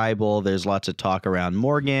pre-tribal, there's lots of talk around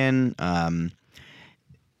Morgan,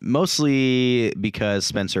 mostly because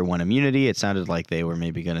Spencer won immunity. It sounded like they were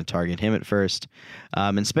maybe going to target him at first,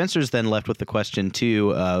 and Spencer's then left with the question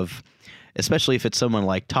too of, especially if it's someone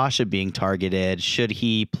like Tasha being targeted, should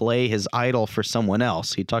he play his idol for someone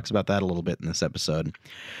else? He talks about that a little bit in this episode.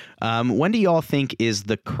 When do y'all think is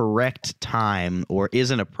the correct time, or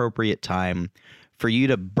is an appropriate time for you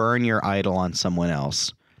to burn your idol on someone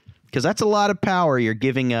else? Because that's a lot of power you're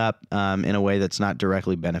giving up in a way that's not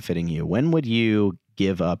directly benefiting you. When would you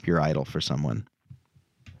give up your idol for someone?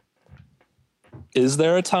 is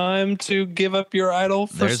there a time to give up your idol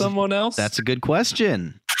for someone else? That's a good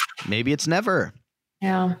question. Maybe it's never.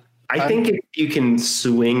 Yeah. I think if you can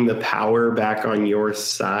swing the power back on your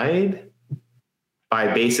side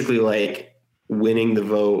by basically like winning the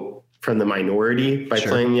vote from the minority by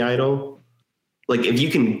playing the idol, like if you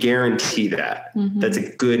can guarantee that, that's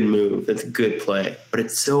a good move. That's a good play, but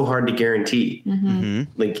it's so hard to guarantee.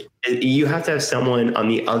 Like you have to have someone on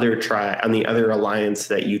the other on the other alliance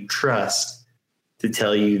that you trust to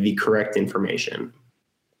tell you the correct information.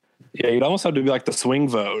 Yeah, you'd almost have to be like the swing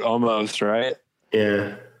vote almost, right?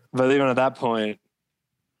 Yeah. But even at that point,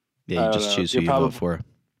 yeah, you just choose who you vote for.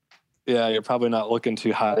 Yeah, you're probably not looking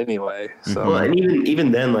too hot anyway. So, well, and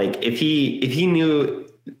even then, like if he knew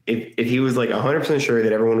if he was like 100% sure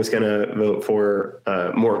that everyone was going to vote for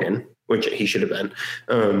Morgan, which he should have been,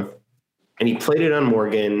 and he played it on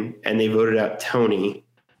Morgan, and they voted out Tony.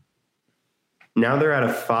 Now they're at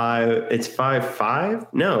a 5. It's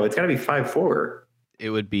 5-5. No, it's got to be 5-4. It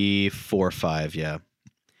would be 4-5. Yeah.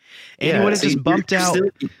 And he would have just bumped out.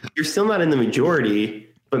 You're still not in the majority,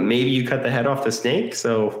 but maybe you cut the head off the snake.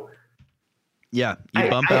 So yeah, you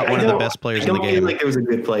bump out one of the best players in the game. I don't feel like there was a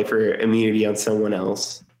good play for immunity on someone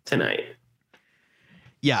else tonight.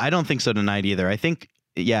 Yeah, I don't think so tonight either. I think,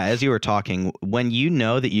 yeah, as you were talking, when you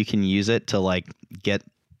know that you can use it to like get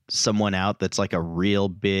someone out that's like a real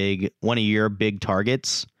big one of your big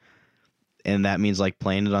targets, and that means like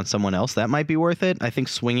playing it on someone else, that might be worth it. I think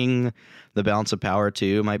swinging the balance of power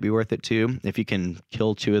too might be worth it too. If you can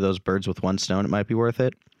kill 2 of those birds with 1 stone, it might be worth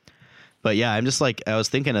it. But yeah, I'm just like, I was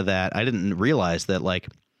thinking of that. I didn't realize that like,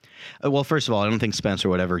 well, first of all, I don't think Spencer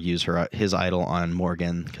would ever use his idol on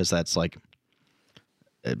Morgan, because that's like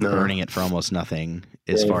burning it for almost nothing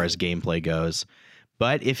as far as gameplay goes.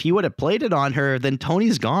 But if he would have played it on her, then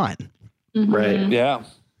Tony's gone. Right. Yeah.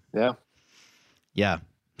 Yeah. Yeah.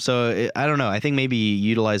 So I don't know. I think maybe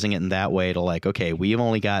utilizing it in that way to like, okay, we've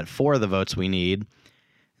only got 4 of the votes we need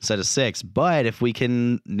instead of 6. But if we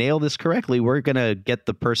can nail this correctly, we're going to get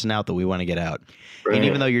the person out that we want to get out. Right. And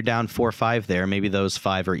even though you're down 4-5 there, maybe those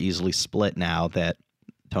 5 are easily split now that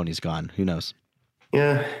Tony's gone. Who knows?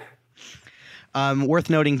 Yeah. Worth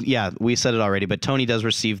noting, yeah, we said it already, but Tony does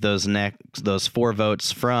receive those 4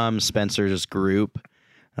 votes from Spencer's group.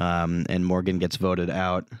 And Morgan gets voted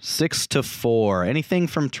out 6-4. Anything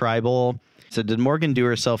from Tribal? So did Morgan do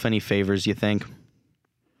herself any favors, you think?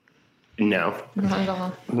 No.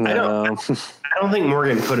 No. I don't think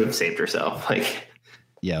Morgan could have saved herself. Like,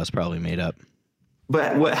 yeah, it was probably made up.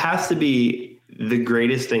 But what has to be the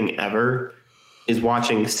greatest thing ever is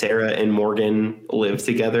watching Sarah and Morgan live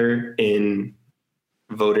together in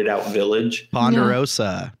voted out village.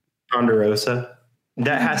 Ponderosa.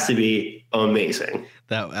 That has to be amazing.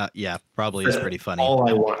 That yeah, probably is pretty funny. All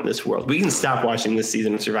I want in this world. We can stop watching this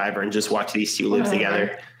season of Survivor and just watch these 2 live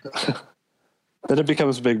together. Then it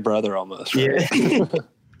becomes Big Brother almost. Right? Yeah.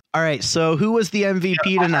 All right. So who was the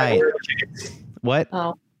MVP tonight? What?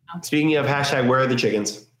 Oh. Speaking of hashtag, where are the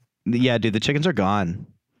chickens? Yeah, dude, the chickens are gone.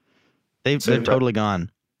 They're totally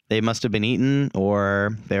gone. They must have been eaten,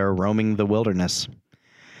 or they're roaming the wilderness,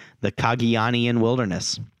 the Kagianian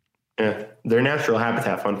wilderness. Yeah, their natural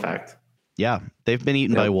habitat. Fun fact. Yeah, they've been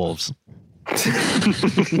eaten by wolves.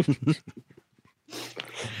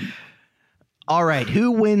 All right,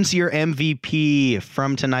 who wins your MVP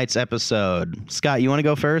from tonight's episode? Scott, you want to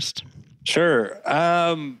go first? Sure.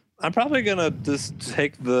 I'm probably gonna just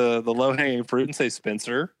take the low-hanging fruit and say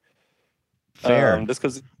Spencer. Fair. Just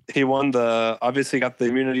because he won obviously got the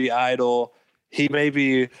immunity idol. He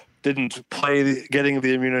maybe didn't play getting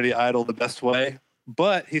the immunity idol the best way,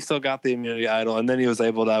 but he still got the immunity idol, and then he was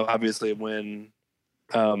able to obviously win.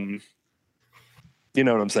 You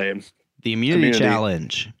know what I'm saying? The immunity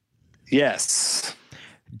challenge. Yes.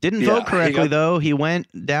 Didn't vote correctly though. He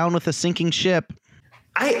went down with a sinking ship.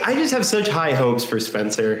 I just have such high hopes for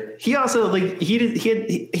Spencer. He also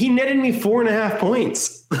he netted me 4.5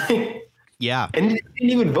 points. Yeah, and he didn't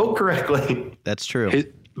even vote correctly. That's true.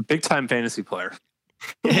 Big time fantasy player.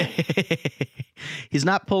 He's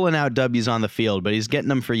not pulling out W's on the field, but he's getting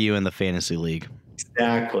them for you in the fantasy league.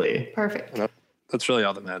 Exactly. Perfect. That's really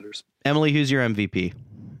all that matters. Emily, who's your MVP?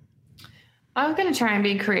 I was going to try and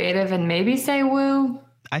be creative and maybe say Woo.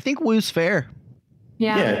 I think Woo's fair.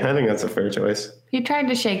 Yeah, I think that's a fair choice. He tried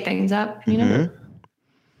to shake things up, you know?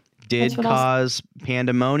 Did cause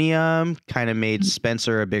pandemonium, kind of made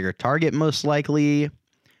Spencer a bigger target, most likely.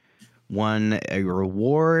 Won a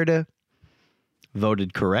reward.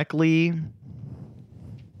 Voted correctly.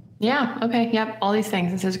 Yeah, okay, yep, all these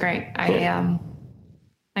things. This is great. I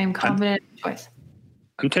am confident in the choice.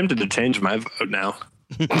 I'm tempted to change my vote now.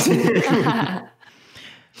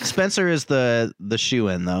 Spencer is the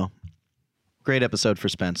shoe-in, though. Great episode for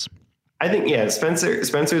Spence. I think, yeah,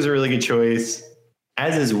 Spencer's a really good choice,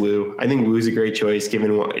 as is Wu. I think Wu's a great choice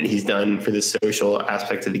given what he's done for the social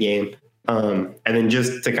aspect of the game. And then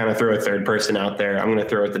just to kind of throw a third person out there, I'm going to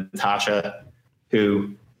throw it to Tasha,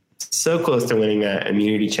 who is so close to winning that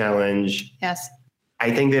immunity challenge. Yes.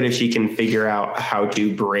 I think that if she can figure out how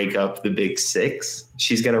to break up the big six,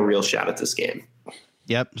 she's got a real shot at this game.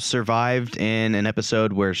 Yep, survived in an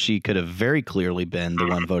episode where she could have very clearly been the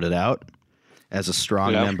one voted out as a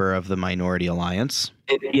strong member of the Minority Alliance.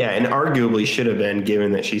 And arguably should have been,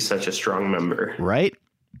 given that she's such a strong member. Right?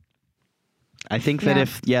 I think that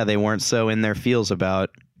if they weren't so in their feels about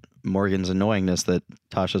Morgan's annoyingness, that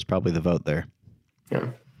Tasha's probably the vote there. Yeah.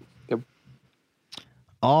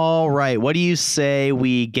 All right, what do you say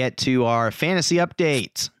we get to our fantasy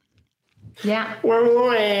update? Yeah. Pew,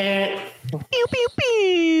 pew,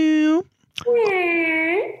 pew.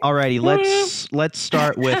 Alrighty, let's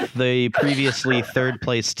start with the previously third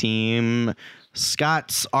place team,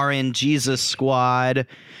 Scott's RNGesus squad.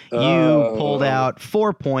 You pulled out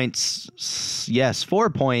 4 points. Yes,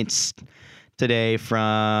 4 points today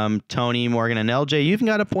from Tony, Morgan, and LJ. You even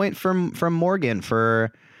got a point from Morgan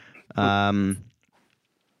for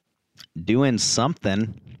doing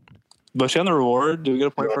something. Was she on the reward? Do we get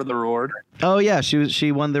a point for the reward? Oh yeah,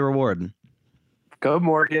 she won the reward. Go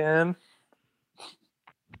Morgan.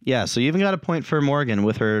 Yeah, so you even got a point for Morgan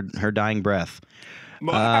with her dying breath.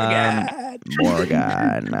 Morgan.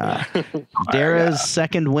 Dara's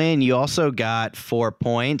second win. You also got 4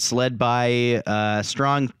 points, led by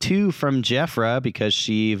strong 2 from Jeffra because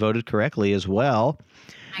she voted correctly as well.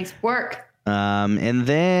 Nice work. And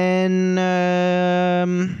then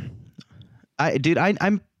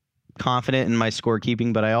I'm confident in my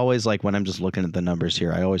scorekeeping, but I always when I'm just looking at the numbers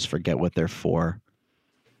here, I always forget what they're for.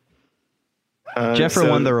 Jeffra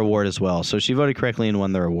won the reward as well, so she voted correctly and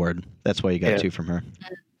won the reward. That's why you got 2 from her.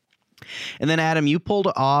 And then Adam, you pulled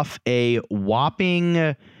off a whopping,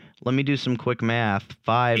 let me do some quick math,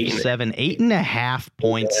 8.5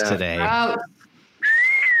 points today. Oh.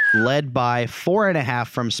 Led by 4.5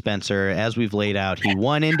 from Spencer. As we've laid out, he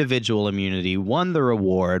won individual immunity, won the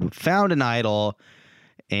reward, found an idol,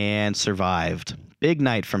 and survived. Big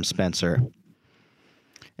night from Spencer.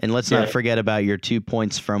 And let's not forget about your 2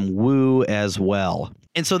 points from Wu as well.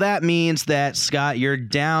 And so that means that, Scott, you're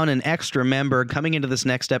down an extra member. Coming into this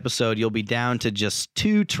next episode, you'll be down to just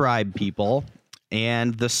 2 tribe people.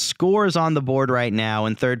 And the scores on the board right now,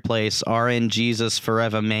 in third place, RNGesus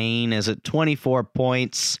Forever Maine is at 24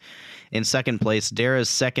 points. In second place, Dara's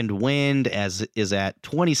Second Wind is at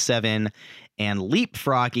 27. And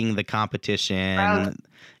leapfrogging the competition,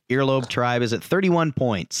 Earlobe Tribe is at 31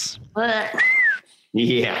 points.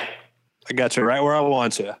 Yeah. I got you right where I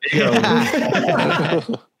want you.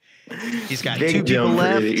 He's got Big 2 people jump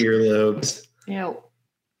left. for the earlobes. Ew.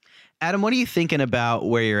 Adam, what are you thinking about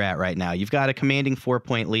where you're at right now? You've got a commanding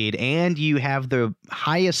 4-point lead, and you have the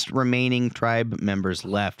highest remaining tribe members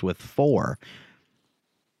left with 4.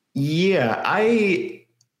 Yeah, I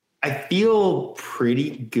feel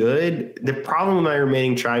pretty good. The problem with my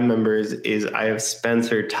remaining tribe members is I have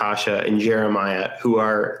Spencer, Tasha, and Jeremiah, who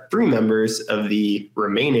are 3 members of the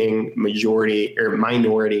remaining minority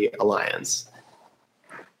alliance,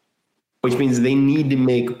 which means they need to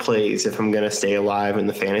make plays if I'm going to stay alive in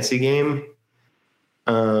the fantasy game.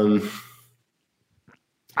 I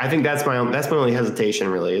think that's my only hesitation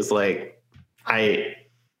really is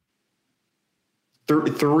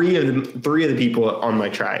Three of the people on my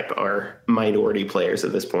tribe are minority players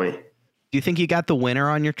at this point. Do you think you got the winner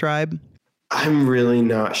on your tribe? I'm really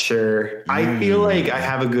not sure. I feel like I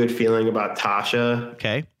have a good feeling about Tasha.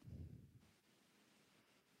 Okay.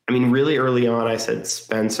 I mean, really early on, I said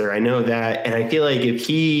Spencer. I know that. And I feel like if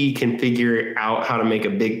he can figure out how to make a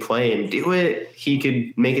big play and do it, he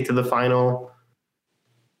could make it to the final.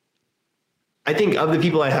 I think of the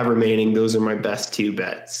people I have remaining, those are my best 2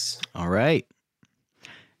 bets. All right.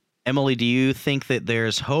 Emily, do you think that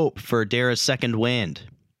there's hope for Dara's Second Wind?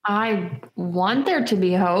 I want there to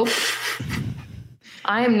be hope.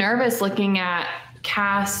 I am nervous looking at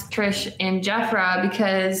Cass, Trish, and Jeffra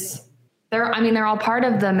because they're all part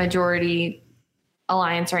of the majority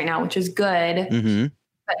alliance right now, which is good. Mm-hmm.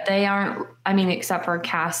 But they aren't, except for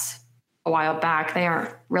Cass a while back, they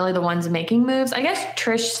aren't really the ones making moves. I guess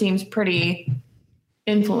Trish seems pretty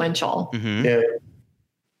influential. Mm-hmm. Yeah.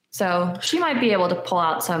 So she might be able to pull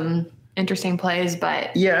out some interesting plays,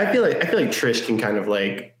 but yeah, I feel like Trish can kind of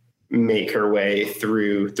make her way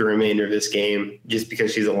through the remainder of this game just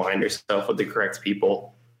because she's aligned herself with the correct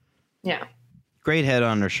people. Yeah. Great head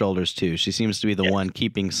on her shoulders, too. She seems to be the one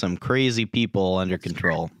keeping some crazy people under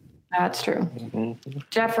control. That's true.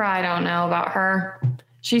 Jeffra, I don't know about her.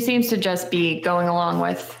 She seems to just be going along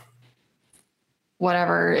with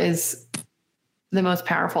whatever is the most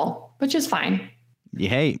powerful, which is fine.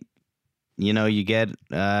 Hey, you get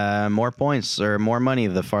more points or more money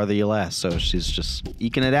the farther you last. So she's just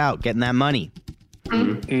eking it out, getting that money.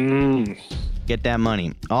 Get that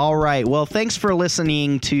money. All right. Well, thanks for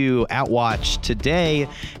listening to Outwatch today.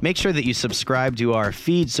 Make sure that you subscribe to our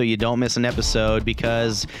feed so you don't miss an episode,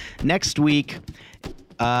 because next week,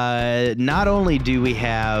 not only do we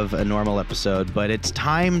have a normal episode, but it's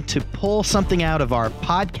time to pull something out of our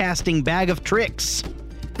podcasting bag of tricks.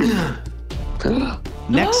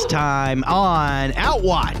 Next time on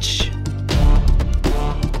Outwatch.